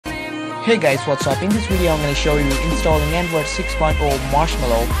Hey guys, what's up? In this video I'm going to show you installing Android 6.0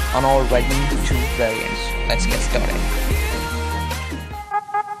 MarshMallow on all Redmi 2 variants. Let's get started.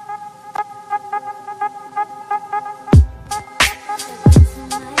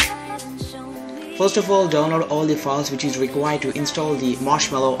 First of all, download all the files which is required to install the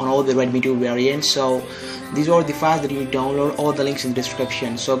MarshMallow on all the Redmi 2 variants. So these are the files that you download, all the links in the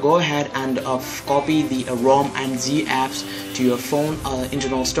description. So go ahead and copy the ROM and Z apps to your phone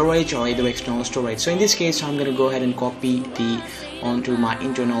internal storage or either external storage. So in this case I'm going to go ahead and copy the onto my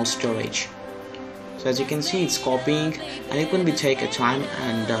internal storage. So as you can see, it's copying and it will take a time,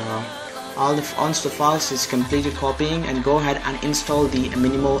 and once the files is completed copying, and go ahead and install the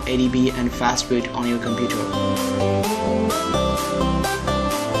minimal ADB and fast boot on your computer.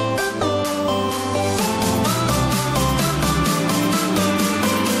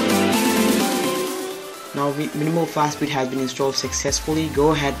 Now minimal fast boot has been installed successfully.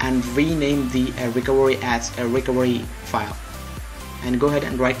 Go ahead and rename the recovery as a recovery file, and go ahead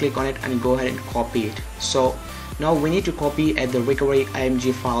and right click on it and go ahead and copy it. So now we need to copy the recovery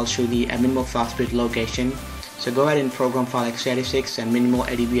img file to the minimal fast boot location. So go ahead and program file x86 and minimal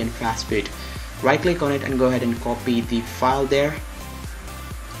ADB and fast boot. Right click on it and go ahead and copy the file there.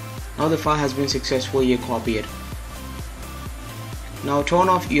 Now the file has been successfully copied. Now turn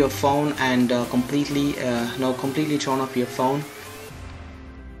off your phone and completely turn off your phone.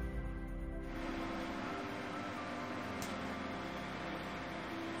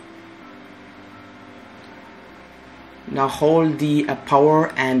 Now hold the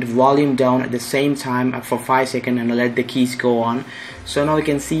power and volume down at the same time for 5 seconds and let the keys go on. So now you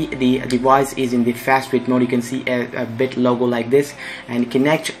can see the device is in the fast boot mode. You can see a bit logo like this, and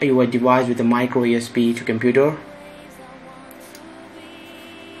connect your device with a micro USB to computer.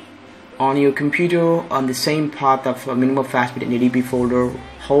 On your computer, on the same path of minimal fast boot and ADB folder,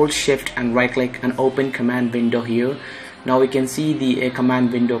 hold shift and right click and open command window here. Now we can see the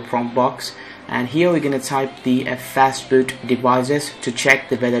command window prompt box, and here we're going to type the fast boot devices to check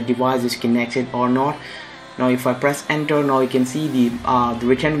whether device is connected or not. Now if I press enter, now you can see the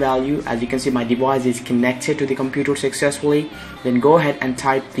return value. As you can see, my device is connected to the computer successfully. Then go ahead and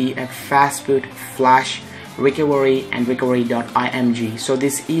type the fast boot flash recovery and recovery.img. So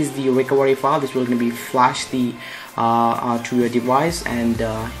this is the recovery file. This will going to be flashed to your device, and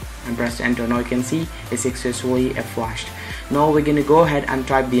press enter. Now you can see it's successfully flashed. Now we're going to go ahead and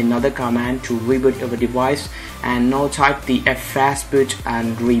type the another command to reboot our device, and now type the fast boot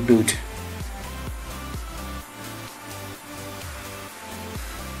and reboot.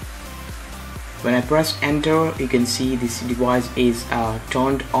 When I press enter, you can see this device is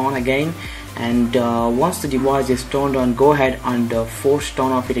turned on again, and once the device is turned on, go ahead and force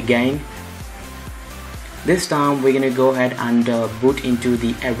turn off it again. This time we're going to go ahead and boot into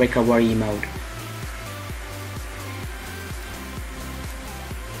the recovery mode.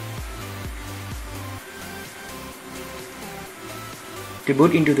 To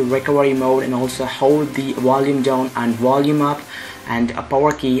boot into the recovery mode, and also hold the volume down and volume up and a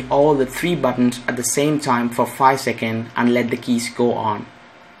power key, all the three buttons at the same time for 5 seconds, and let the keys go on.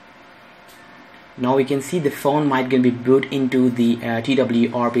 Now we can see the phone might gonna be boot into the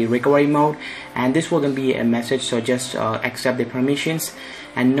TWRP recovery mode, and this will gonna be a message, so just accept the permissions.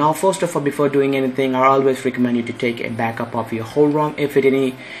 And now first of all, before doing anything, I always recommend you to take a backup of your whole ROM if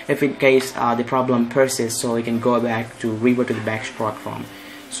in case the problem persists, so you can go back to revert to the backstock ROM.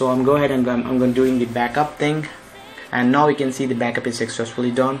 So I'm go ahead and I'm going doing the backup thing, and now you can see the backup is successfully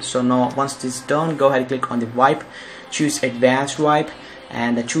done. So now once this is done, go ahead and click on the wipe, choose advanced wipe,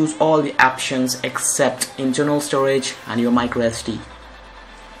 and choose all the options except internal storage and your micro SD,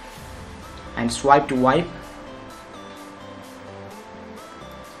 and swipe to wipe.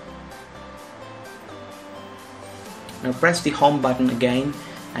 Now press the home button again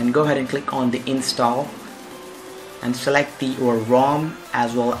and go ahead and click on the install, and select the ROM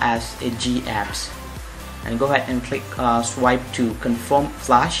as well as the G apps, and go ahead and click swipe to confirm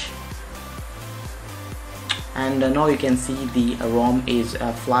flash. And now you can see the ROM is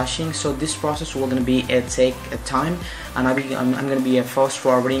flashing. So this process will gonna be take a time, and I'm gonna be a fast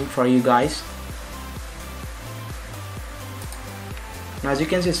forwarding for you guys. Now as you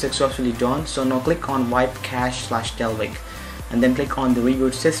can see, it's successfully done. So now click on wipe cache / delvic, and then click on the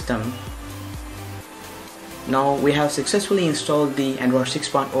reboot system. Now we have successfully installed the Android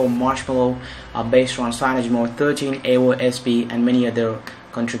 6.0 MarshMallow based on Signage Mode 13, AOSP, and many other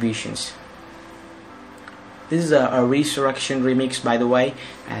contributions. This is a resurrection remix, by the way,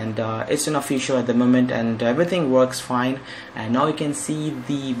 and it's unofficial at the moment, and everything works fine. And now you can see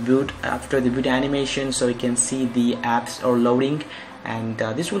the boot after the boot animation, so you can see the apps are loading, and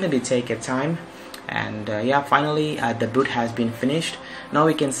this will maybe take a time. And yeah, finally the boot has been finished. Now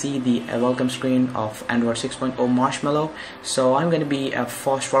we can see the welcome screen of Android 6.0 MarshMallow. So I'm going to be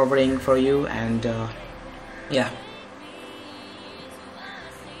fast forwarding for you, and yeah.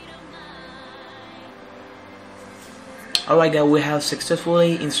 Alright guys, we have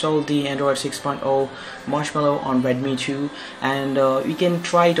successfully installed the Android 6.0 MarshMallow on Redmi 2, and you can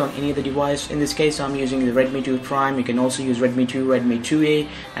try it on any other device. In this case I'm using the Redmi 2 Prime. You can also use Redmi 2, Redmi 2A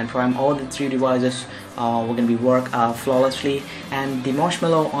and Prime. All the three devices we're going to be work flawlessly, and the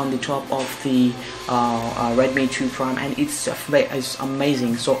MarshMallow on the top of the Redmi 2 Prime, and it's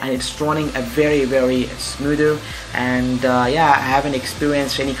amazing. So, and it's running a very smoother, and yeah, I haven't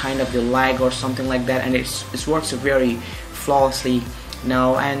experienced any kind of the lag or something like that, and it works very flawlessly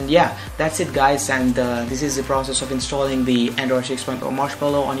now. And yeah, that's it guys, and this is the process of installing the Android 6.0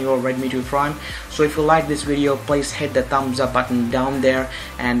 MarshMallow on your Redmi 2 Prime. So if you like this video, please hit the thumbs up button down there,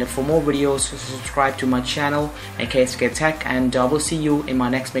 and for more videos subscribe to my channel, KSK Tech, and I will see you in my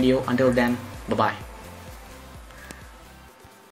next video. Until then, bye bye.